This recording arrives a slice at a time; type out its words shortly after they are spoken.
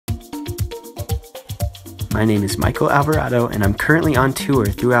My name is Michael Alvarado, and I'm currently on tour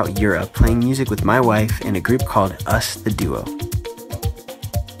throughout Europe playing music with my wife in a group called Us the Duo.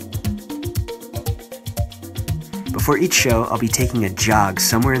 Before each show, I'll be taking a jog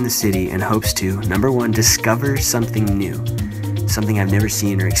somewhere in the city in hopes to, number 1, discover something new, something I've never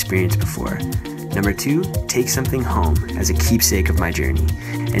seen or experienced before. Number 2, take something home as a keepsake of my journey.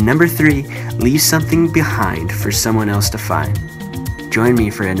 And number 3, leave something behind for someone else to find. Join me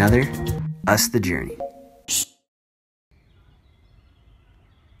for another Us the Journey.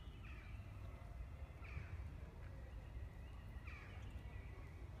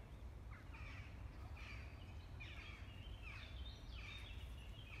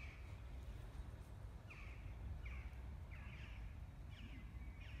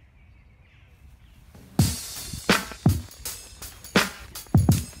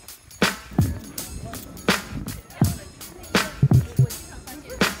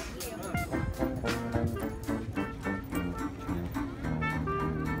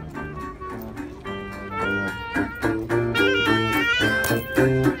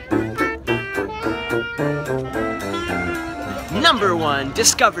 Number 1,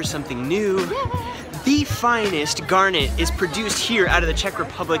 discover something new. The finest garnet is produced here out of the Czech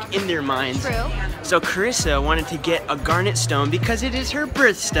Republic in their mines. True. So Carissa wanted to get a garnet stone because it is her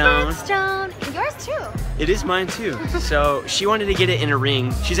birthstone. Birthstone. Yours too. It is mine too. So she wanted to get it in a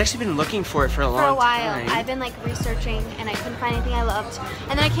ring. She's actually been looking for it for a long time. For a while. I've been like researching and I couldn't find anything I loved.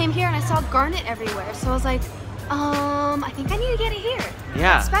 And then I came here and I saw garnet everywhere. So I was like, I think I need to get it here.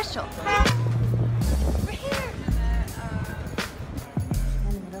 Yeah. It's special. We're here.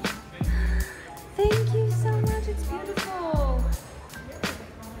 Thank you so much. It's beautiful.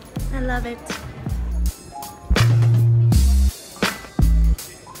 I love it.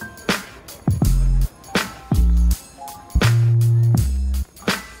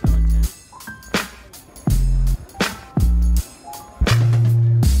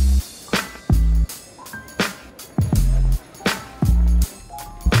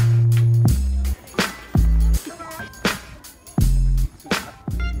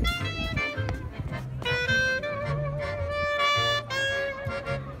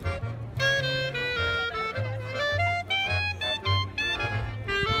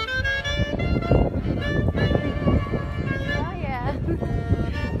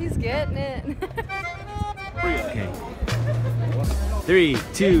 Getting it. Okay. 3,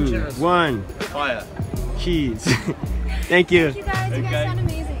 2, 1. Fire. Cheese. Thank you. Thank you guys. You guys sound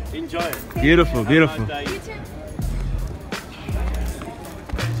amazing. Enjoy it. Beautiful, beautiful. You too.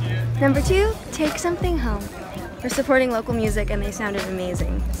 Number 2, take something home. We're supporting local music and they sounded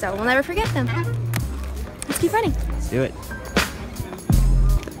amazing. So we'll never forget them. Let's keep running. Let's do it.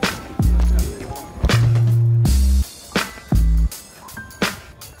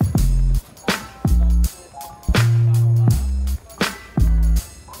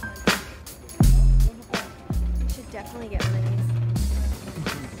 Definitely get one of these.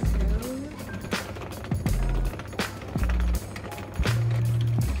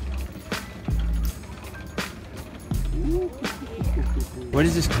 What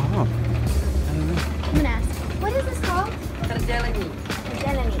is this called? I don't know. I'm gonna ask. What is this called? Tredelnik.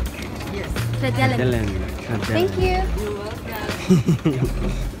 Yes. Tredelnik. Thank you. You're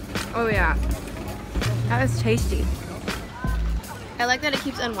welcome. Oh yeah. That was tasty. I like that it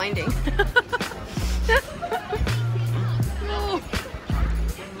keeps unwinding.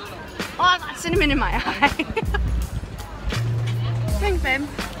 Oh, I got cinnamon in my eye. Thanks, babe.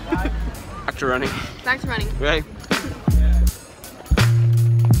 Back to running. Back to running. Right.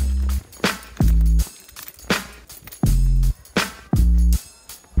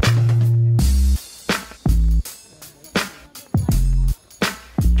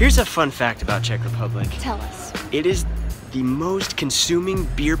 Here's a fun fact about Czech Republic. Tell us. It is the most consuming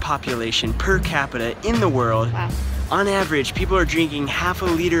beer population per capita in the world. Wow. On average, people are drinking half a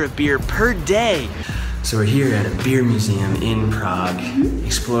liter of beer per day. So we're here at a beer museum in Prague,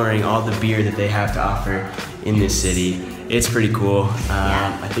 exploring all the beer that they have to offer in this city. It's pretty cool.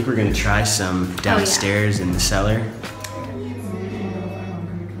 I think we're gonna try some downstairs in the cellar.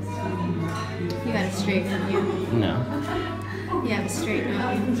 You got it straight, don't you? No. You have it straight,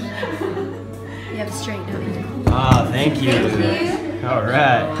 don't you? You have it straight, don't you? Oh, thank you. Thank you. All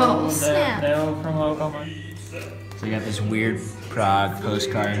right. Oh, snap. So we got this weird Prague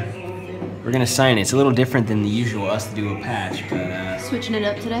postcard. We're gonna sign it. It's a little different than the usual Us the Duo patch, but Switching it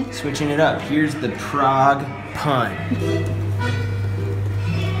up today? switching it up. Here's the Prague pun.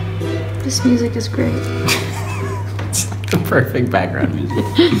 This music is great. It's like the perfect background music.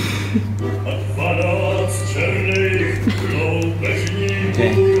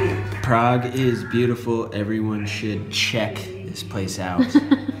 Okay. Prague is beautiful. Everyone should check this place out.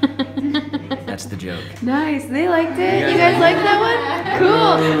 That's the joke. Nice. They liked it. You guys like that one?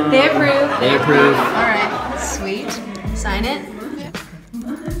 Cool. They approve. They approve. All right. Sweet. Sign it.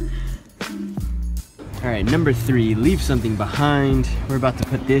 All right, number 3, leave something behind. We're about to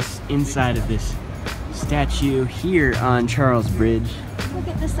put this inside of this statue here on Charles Bridge. Look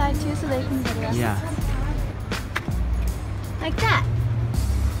at this side too so they can get it. Yeah. Like that.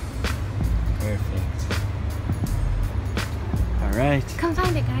 Perfect. All right. Come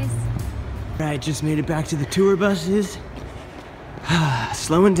find it, guys. All right, just made it back to the tour buses.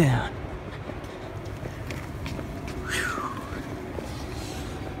 Slowing down.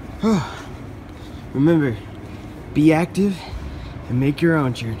 Remember, be active and make your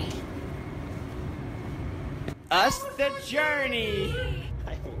own journey. Us the journey.